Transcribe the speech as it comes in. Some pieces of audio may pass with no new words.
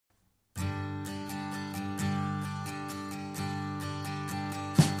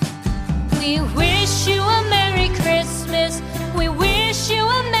We wish you a Merry Christmas. We wish you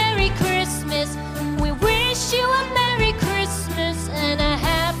a Merry Christmas. We wish you a Merry Christmas and a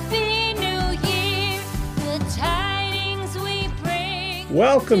Happy New Year. The tidings we bring.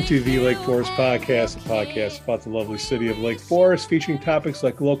 Welcome to the Lake Forest Podcast, a podcast about the lovely city of Lake Forest, featuring topics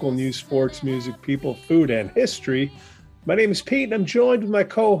like local news, sports, music, people, food, and history. My name is Pete, and I'm joined with my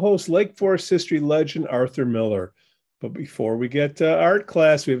co-host, Lake Forest history legend, Arthur Miller. But before we get to art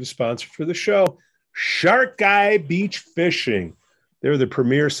class, we have a sponsor for the show, Shark Guy Beach Fishing. They're the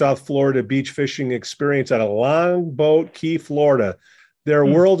premier South Florida beach fishing experience out of Longboat Key, Florida. Their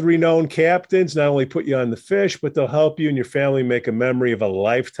world-renowned captains not only put you on the fish, but they'll help you and your family make a memory of a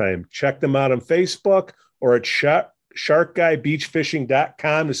lifetime. Check them out on Facebook or at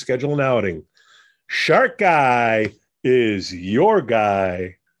sharkguybeachfishing.com to schedule an outing. Shark Guy is your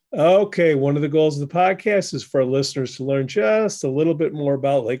guy. Okay, one of the goals of the podcast is for our listeners to learn just a little bit more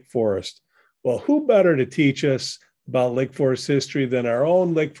about Lake Forest. Well, who better to teach us about Lake Forest history than our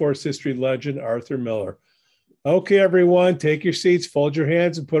own Lake Forest history legend, Arthur Miller? Okay, everyone, take your seats, fold your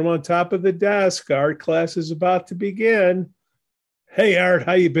hands, and put them on top of the desk. Our art class is about to begin. Hey, Art,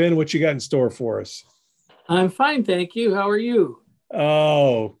 how you been? What you got in store for us? I'm fine, thank you. How are you?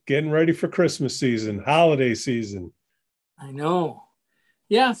 Oh, getting ready for Christmas season, holiday season. I know.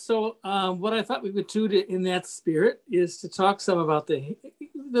 Yeah, so what I thought we would do in that spirit is to talk some about the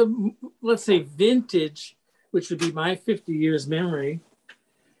let's say vintage, which would be my 50 years memory.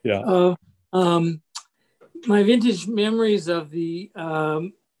 Yeah. My vintage memories of the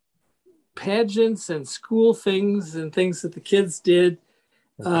pageants and school things and things that the kids did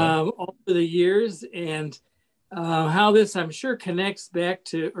over the years, and how this, I'm sure, connects back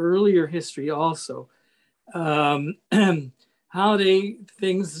to earlier history also. Holiday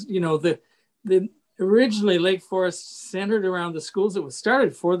things, you know, the originally Lake Forest centered around the schools. It was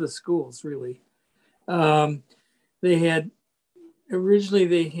started for the schools, really. They had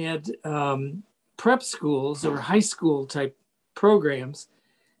prep schools or high school type programs,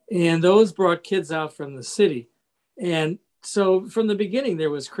 and those brought kids out from the city. And so from the beginning, there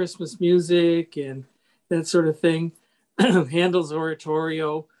was Christmas music and that sort of thing, Handel's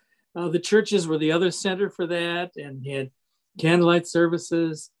oratorio. The churches were the other center for that, and had candlelight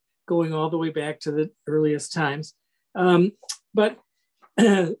services going all the way back to the earliest times. But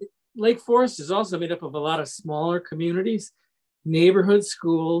Lake Forest is also made up of a lot of smaller communities, neighborhood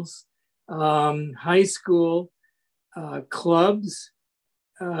schools, high school, clubs,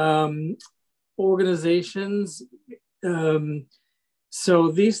 organizations.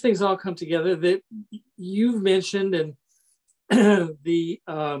 So these things all come together that you've mentioned, and the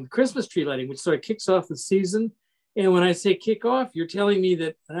Christmas tree lighting, which sort of kicks off the season. And when I say kick off, you're telling me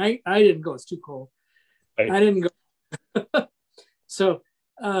that I didn't go. It's too cold. Right. I didn't go. So,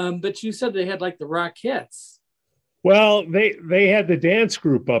 but you said they had like the Rockettes. Well, they had the dance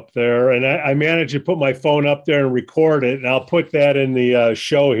group up there, and I managed to put my phone up there and record it, and I'll put that in the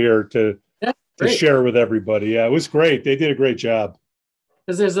show here to share with everybody. Yeah, it was great. They did a great job.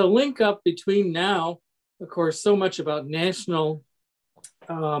 Because there's a link up between now, of course, so much about national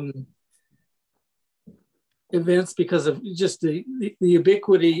events because of just the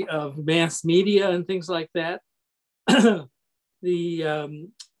ubiquity of mass media and things like that. And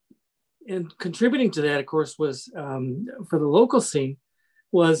contributing to that, of course, was for the local scene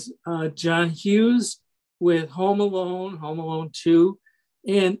was John Hughes with Home Alone, Home Alone 2.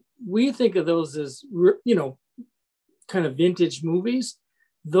 And we think of those as, you know, kind of vintage movies.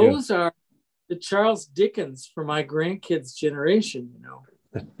 Those are the Charles Dickens for my grandkids' generation, you know.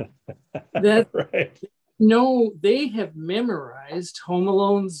 That right. No, they have memorized Home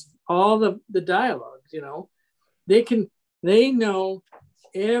Alone's all the dialogue, you know. They know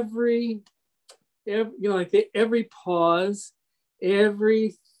every you know, like every pause,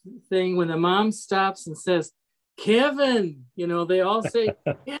 everything. When the mom stops and says, Kevin, you know, they all say,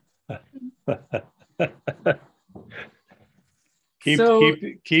 keep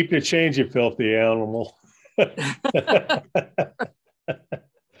the change, you filthy animal.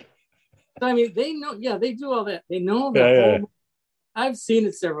 I mean, they know, they do all that. They know the whole. I've seen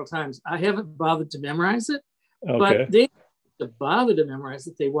it several times. I haven't bothered to memorize it, but they bother to memorize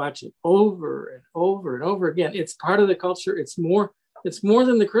it. They watch it over and over and over again. It's part of the culture. It's more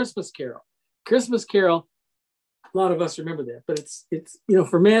than the Christmas Carol. Christmas Carol, a lot of us remember that, but it's you know,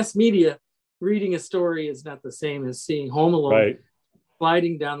 for mass media, reading a story is not the same as seeing Home Alone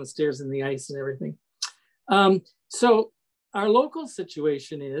sliding down the stairs in the ice and everything. So our local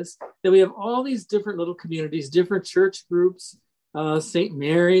situation is that we have all these different little communities, different church groups. St.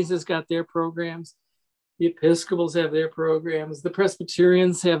 Mary's has got their programs. The Episcopals have their programs. The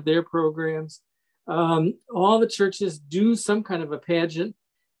Presbyterians have their programs. All the churches do some kind of a pageant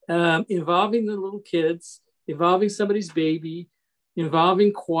involving the little kids, involving somebody's baby,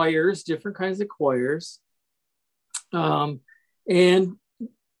 involving choirs, different kinds of choirs, and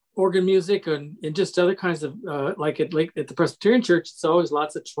organ music and just other kinds of, like at the Presbyterian Church, it's always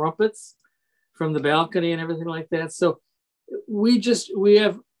lots of trumpets from the balcony and everything like that. So we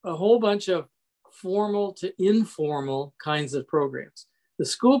have a whole bunch of formal to informal kinds of programs. The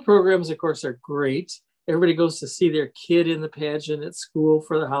school programs, of course, are great. Everybody goes to see their kid in the pageant at school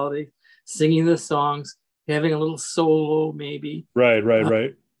for the holiday, singing the songs, having a little solo maybe. Right.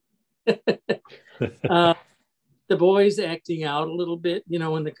 The boys acting out a little bit,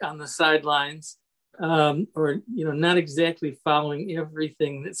 on the sidelines, or not exactly following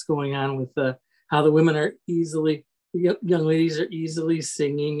everything that's going on with how the women are young ladies are easily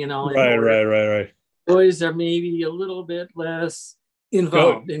singing and all that. Right. Boys are maybe a little bit less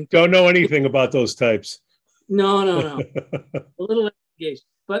involved. Don't know anything about those types. No. A little less engaged.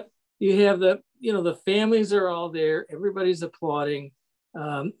 But you have the families are all there. Everybody's applauding.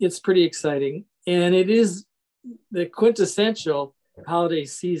 It's pretty exciting. And it is the quintessential holiday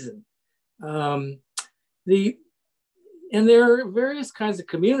season. And there are various kinds of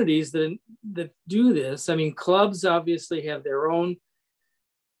communities that do this. I mean, clubs obviously have their own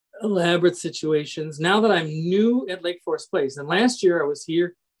elaborate situations. Now that I'm new at Lake Forest Place, and last year I was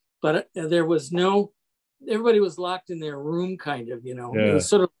here, but there was everybody was locked in their room kind of, It was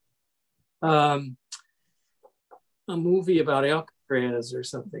sort of a movie about Alcatraz or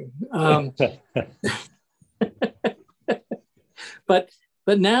something.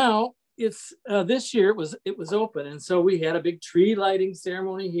 But now it's this year it was open, and so we had a big tree lighting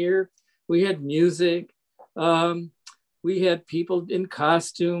ceremony here. We had music. We had people in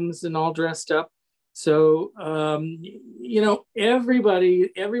costumes and all dressed up. So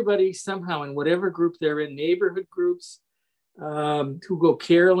everybody somehow in whatever group they're in, neighborhood groups who go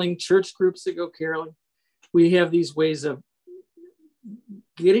caroling, church groups that go caroling. We have these ways of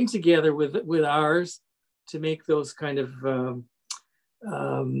getting together with ours to make those kind of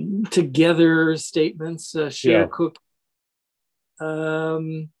together statements, share cookies.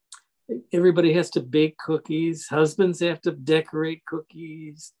 Everybody has to bake cookies. Husbands have to decorate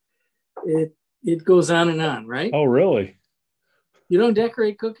cookies. It goes on and on, right? Oh, really? You don't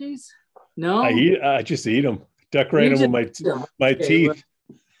decorate cookies? No? I just eat them. Decorate them with my teeth.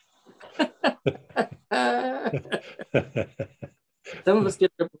 Some of us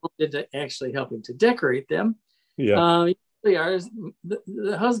get into actually helping to decorate them. Yeah.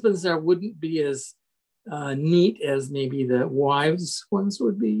 The husbands wouldn't be as neat as maybe the wives ones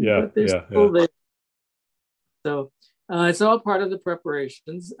would be. But they're still there. So it's all part of the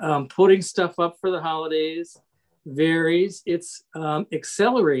preparations. Putting stuff up for the holidays varies. It's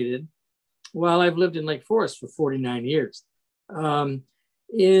accelerated while I've lived in Lake Forest for 49 years. I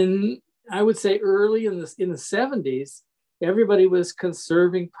would say early in the 70s, everybody was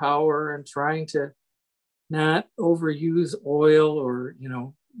conserving power and trying to not overuse oil or,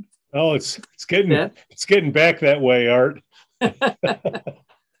 Oh, it's getting back that way, Art.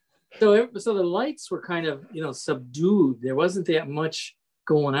 So the lights were kind of, subdued. There wasn't that much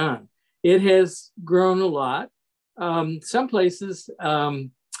going on. It has grown a lot. Some places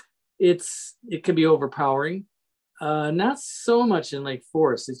it can be overpowering. Not so much in Lake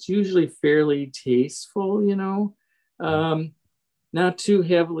Forest. It's usually fairly tasteful, not too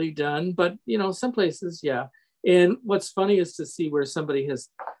heavily done, but some places, yeah. And what's funny is to see where somebody has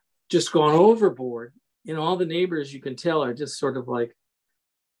just gone overboard. All the neighbors, you can tell, are just sort of like,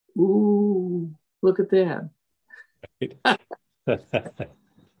 ooh, look at that.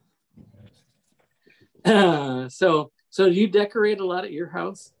 So do you decorate a lot at your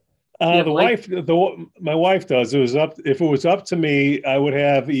house? My wife does. If it was up to me, I would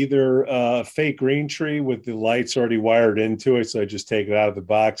have either a fake green tree with the lights already wired into it, so I just take it out of the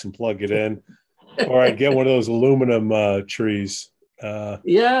box and plug it in, or I'd get one of those aluminum trees. Well,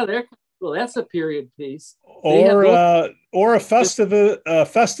 that's a period piece. Or a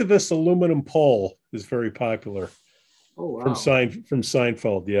Festivus aluminum pole is very popular. Oh, wow. From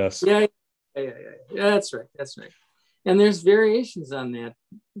Seinfeld, yes. Yeah, that's right. And there's variations on that.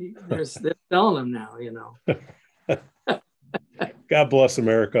 They're selling them now, God bless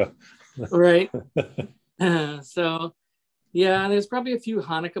America. Right. So, yeah, there's probably a few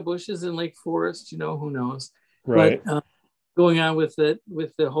Hanukkah bushes in Lake Forest. Who knows? Right. But going on with the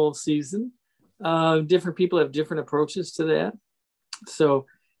whole season, different people have different approaches to that. So,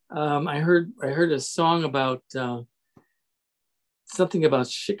 I heard a song about something about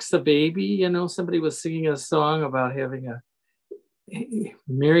Shiksa Baby. You know, somebody was singing a song about having a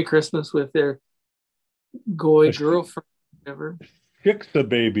Merry Christmas with their goy girlfriend, whatever. Shiksa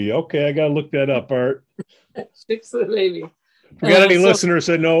Baby. Okay, I got to look that up, Art. Shiksa Baby. If you got any listeners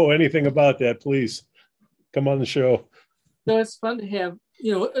that know anything about that, please come on the show. So it's fun to have,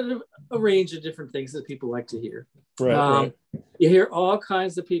 you know, a range of different things that people like to hear. Right. You hear all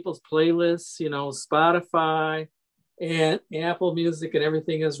kinds of people's playlists, you know, Spotify and Apple Music and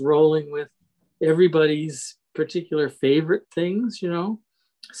everything is rolling with everybody's particular favorite things, you know.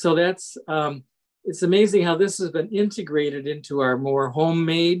 So that's, it's amazing how this has been integrated into our more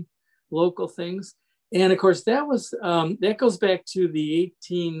homemade local things. And of course, that was, that goes back to the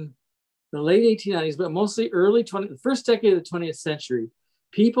late 1890s, but mostly the first decade of the 20th century.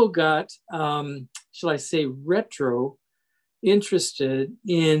 People got, shall I say, retro interested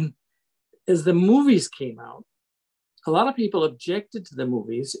in, as the movies came out, a lot of people objected to the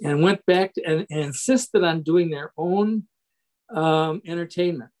movies and went back to, and insisted on doing their own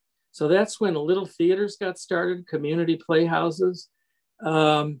entertainment. So that's when little theaters got started, community playhouses.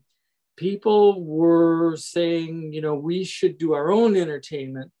 People were saying, you know, we should do our own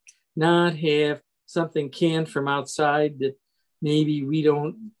entertainment, not have something canned from outside that maybe we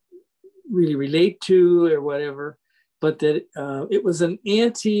don't really relate to or whatever, but that it was an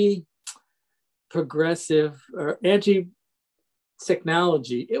anti-progressive or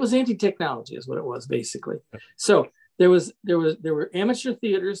anti-technology. It was anti-technology is what it was basically. So there were amateur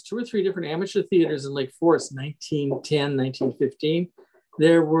theaters, 2 or 3 different amateur theaters in Lake Forest, 1910, 1915.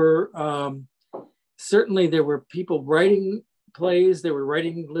 There were certainly there were people writing plays, they were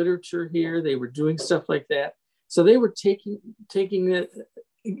writing literature here, they were doing stuff like that. So they were taking it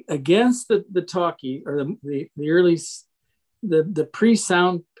against the talkie or the early the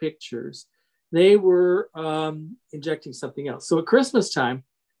pre-sound pictures. They were injecting something else. So at Christmas time,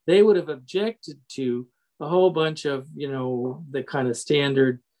 they would have objected to a whole bunch of, you know, the kind of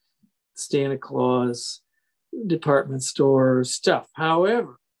standard Santa Claus department store stuff.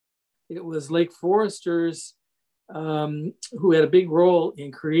 However, it was Lake Foresters who had a big role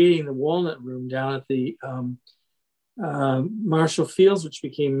in creating the Walnut Room down at the Marshall Fields, which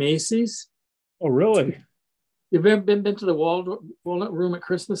became Macy's. Oh, really? You've ever been to the Walnut Room at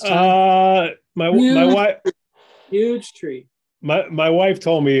Christmas time? My wife, huge tree. My wife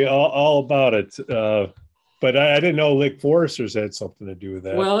told me all about it, but I didn't know Lake Foresters had something to do with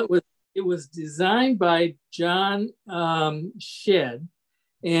that. Well, it was designed by John Shedd,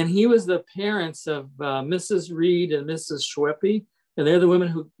 and he was the parents of Mrs. Reed and Mrs. Schweppe, and they're the women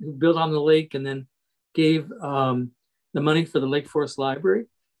who built on the lake and then gave the money for the Lake Forest Library.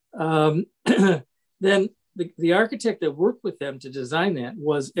 Then the architect that worked with them to design that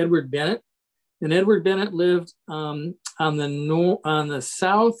was Edward Bennett, and Edward Bennett lived on the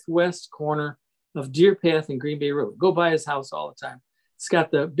southwest corner of Deer Path and Green Bay Road. Go by his house all the time. It's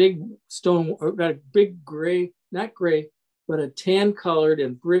got the big stone, got a big gray, not gray, but a tan colored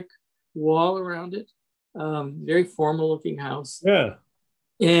and brick wall around it. Very formal looking house. Yeah.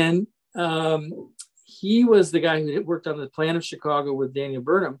 And he was the guy who worked on the plan of Chicago with Daniel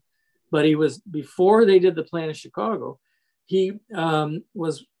Burnham. But he was, before they did the plan of Chicago, he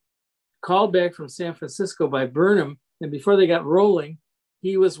was called back from San Francisco by Burnham. And before they got rolling,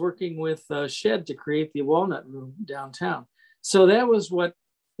 he was working with Shedd to create the Walnut Room downtown. So that was what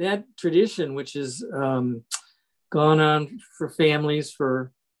that tradition, which has gone on for families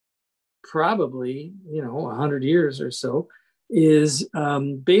for probably, 100 years or so, is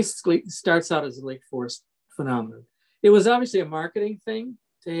basically starts out as a Lake Forest phenomenon. It was obviously a marketing thing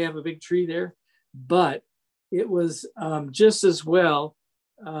to have a big tree there, but it was just as well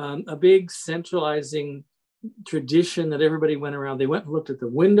a big centralizing tradition that everybody went around. They went and looked at the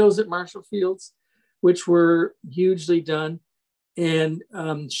windows at Marshall Fields, which were hugely done. And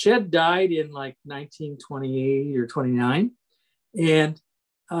Shedd died in like 1928 or 29. And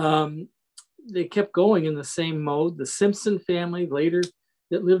they kept going in the same mode. The Simpson family later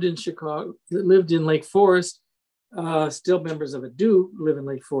that lived in Chicago, that lived in Lake Forest, still members of it do live in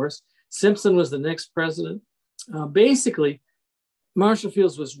Lake Forest. Simpson was the next president. Basically, Marshall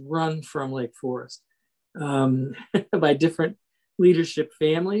Fields was run from Lake Forest by different leadership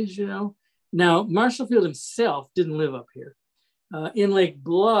families, Now, Marshall Field himself didn't live up here. In Lake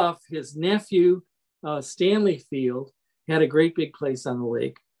Bluff, his nephew, Stanley Field, had a great big place on the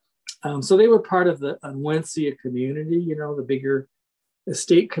lake. So they were part of the Onwentsia community, the bigger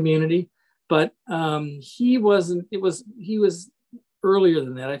estate community. But he wasn't, he was earlier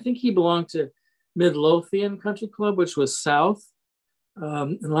than that. I think he belonged to Midlothian Country Club, which was south.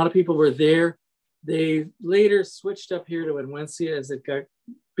 And a lot of people were there They later switched up here to Wenwencia as it got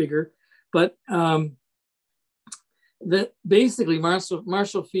bigger. But basically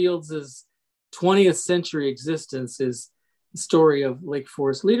Marshall Fields' 20th century existence is the story of Lake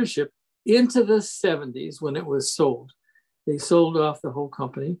Forest leadership into the 70s when it was sold. They sold off the whole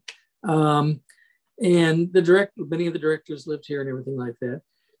company. And many of the directors lived here and everything like that.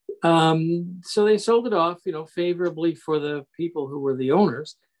 So they sold it off, favorably for the people who were the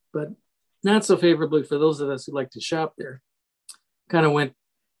owners, but not so favorably for those of us who like to shop there.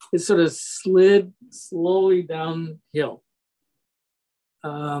 It sort of slid slowly downhill.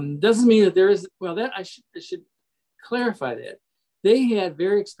 Doesn't mean that there is, I should clarify that. They had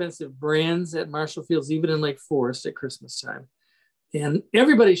very expensive brands at Marshall Fields, even in Lake Forest at Christmas time. And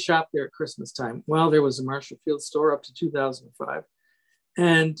everybody shopped there at Christmas time. Well, there was a Marshall Fields store up to 2005.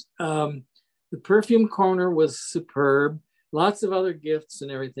 And the perfume corner was superb, lots of other gifts and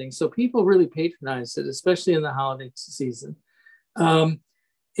everything. So people really patronized it, especially in the holiday season.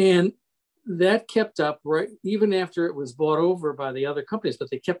 And that kept up right even after it was bought over by the other companies, but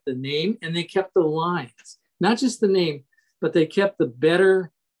they kept the name and they kept the lines, not just the name, but they kept the better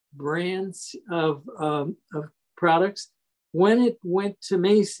brands of products. When it went to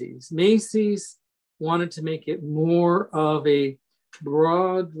Macy's wanted to make it more of a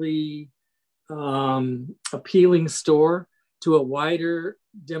broadly appealing store to a wider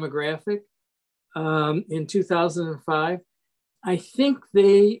demographic. In 2005, I think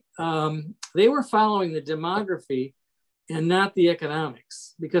they were following the demography and not the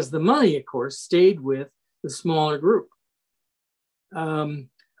economics, because the money, of course, stayed with the smaller group. I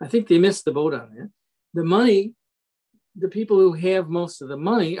think they missed the boat on that. The money, the people who have most of the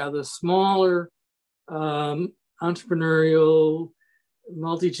money are the smaller entrepreneurial,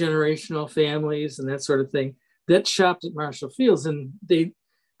 multi-generational families and that sort of thing that shopped at Marshall Fields. And they,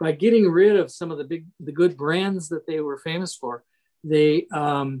 by getting rid of some of the good brands that they were famous for, they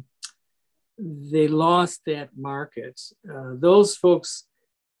lost that market. Those folks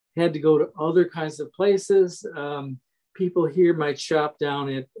had to go to other kinds of places. People here might shop down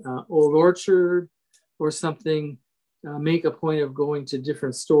at Old Orchard or something, make a point of going to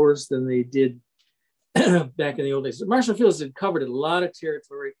different stores than they did back in the old days. Marshall Fields had covered a lot of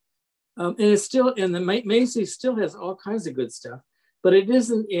territory. And it's still, and the Macy's still has all kinds of good stuff, but it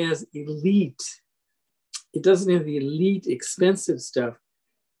isn't as elite. It doesn't have the elite, expensive stuff,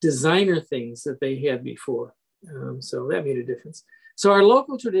 designer things that they had before. So that made a difference. So our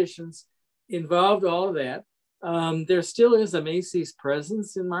local traditions involved all of that. There still is a Macy's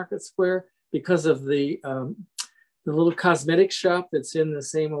presence in Market Square because of the little cosmetic shop that's in the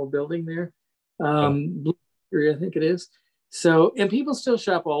same old building there. Blue, I think it is. So, and people still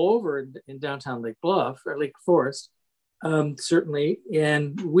shop all over in downtown Lake Bluff or Lake Forest, certainly.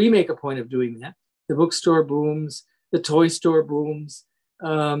 And we make a point of doing that. The bookstore booms, the toy store booms.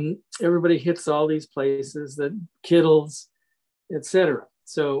 Everybody hits all these places, the Kittles, etc.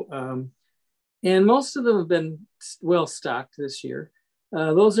 So, and most of them have been well stocked this year.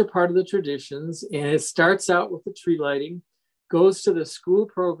 Those are part of the traditions. And it starts out with the tree lighting, goes to the school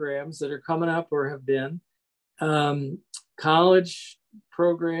programs that are coming up or have been, college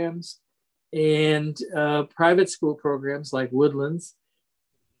programs, and private school programs like Woodlands,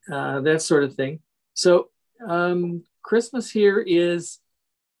 that sort of thing. So Christmas here is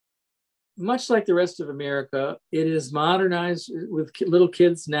much like the rest of America. It is modernized with little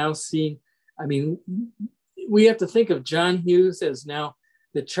kids now seeing, I mean, we have to think of John Hughes as now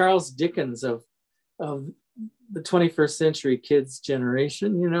the Charles Dickens of the 21st century kids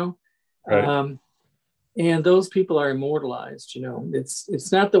generation, you know. Right. And those people are immortalized, you know.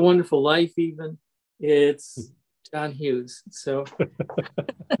 It's not The Wonderful Life even, it's John Hughes. So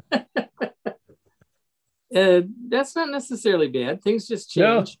that's not necessarily bad. Things just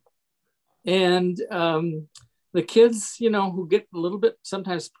change. Yeah. And the kids, you know, who get a little bit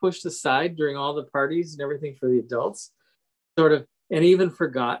sometimes pushed aside during all the parties and everything for the adults, sort of, and even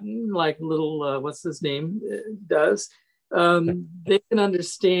forgotten, like little, what's his name does, they can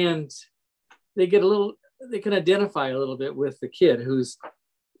understand, they can identify a little bit with the kid who's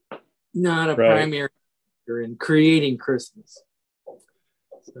not a primary actor in creating Christmas.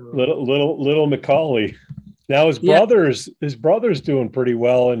 So, little Macaulay. Now his brother's doing pretty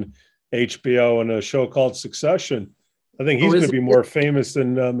well in HBO in a show called Succession. I think he's going to be more famous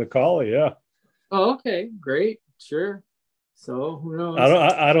than Macaulay. Yeah. Oh, okay, great, sure. So who knows?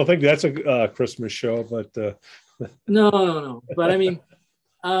 I don't think that's a Christmas show, but no. But I mean,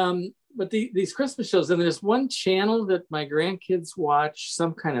 but these Christmas shows, and there's one channel that my grandkids watch,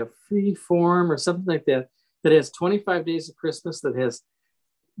 some kind of free form or something like that, that has 25 Days of Christmas, that has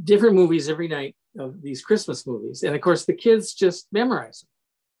different movies every night. these Christmas movies. And of course, the kids just memorize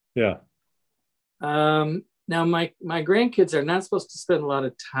Yeah. them. Now, my grandkids are not supposed to spend a lot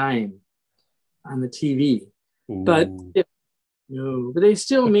of time on the TV, but they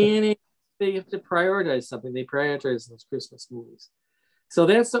still manage. They have to prioritize something. They prioritize those Christmas movies. So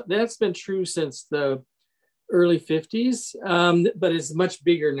that's been true since the early 50s, but it's much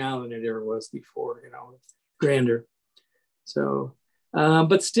bigger now than it ever was before, grander. So,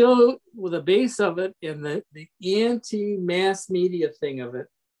 but still with a base of it, and the anti-mass media thing of it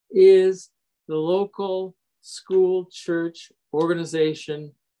is the local school, church,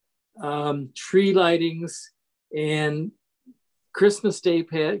 organization, tree lightings, and Christmas Day,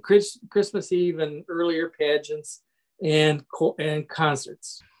 Christmas Eve and earlier pageants and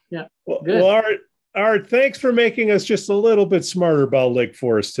concerts. Yeah. Well, Art, thanks for making us just a little bit smarter about Lake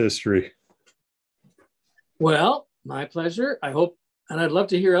Forest history. Well, my pleasure. I hope, and I'd love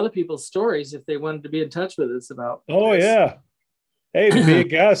to hear other people's stories if they wanted to be in touch with us about this. Yeah. Hey, to be a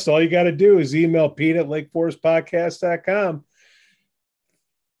guest, all you got to do is email Pete at lakeforestpodcast.com.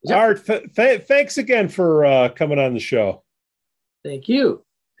 Yep. Art, thanks again for coming on the show. Thank you.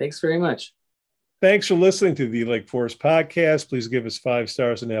 Thanks very much. Thanks for listening to the Lake Forest Podcast. Please give us 5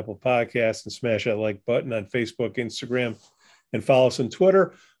 stars on Apple Podcasts and smash that like button on Facebook, Instagram, and follow us on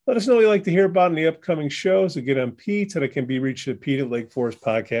Twitter. Let us know what you'd like to hear about in the upcoming shows. Again, I'm Pete, and I can be reached at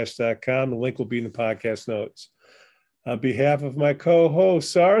pete@lakeforestpodcast.com. The link will be in the podcast notes. On behalf of my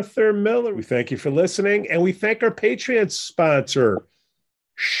co-host, Arthur Miller, we thank you for listening, and we thank our Patreon sponsor,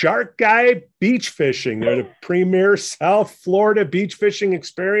 Shark Guy Beach Fishing. They're the premier South Florida beach fishing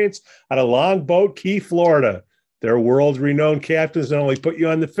experience out of Longboat Key, Florida. Their world-renowned captains not only put you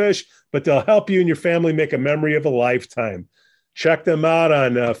on the fish, but they'll help you and your family make a memory of a lifetime. Check them out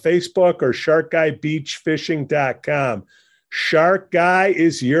on Facebook or sharkguybeachfishing.com. Shark Guy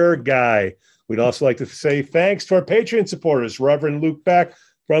is your guy. We'd also like to say thanks to our Patreon supporters, Reverend Luke Beck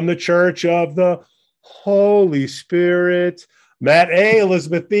from the Church of the Holy Spirit, Matt A.,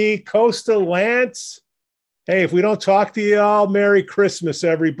 Elizabeth B., Costa Lance. Hey, if we don't talk to you all, Merry Christmas,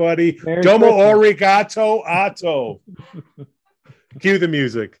 everybody. Merry Domo Christmas. Origato Atto. Cue the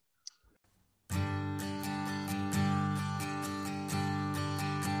music.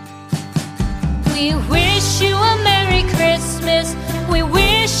 We wish you a Merry Christmas. We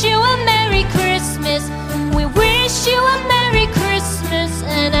wish you a Merry Christmas. We wish you a Merry Christmas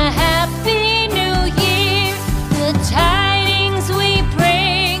and a Happy New Year. The tidings we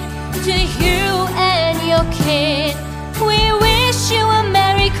bring to you and your kid. We wish you a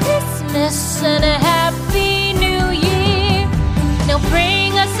Merry Christmas and a Happy New Year. Now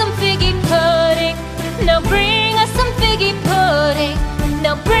bring us some figgy pudding. Now bring us some figgy pudding.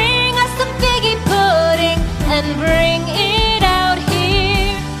 Now bring us some figgy pudding and bring it out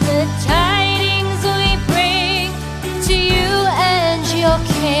here. The tidings we bring to you and your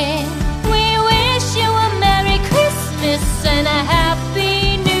kin.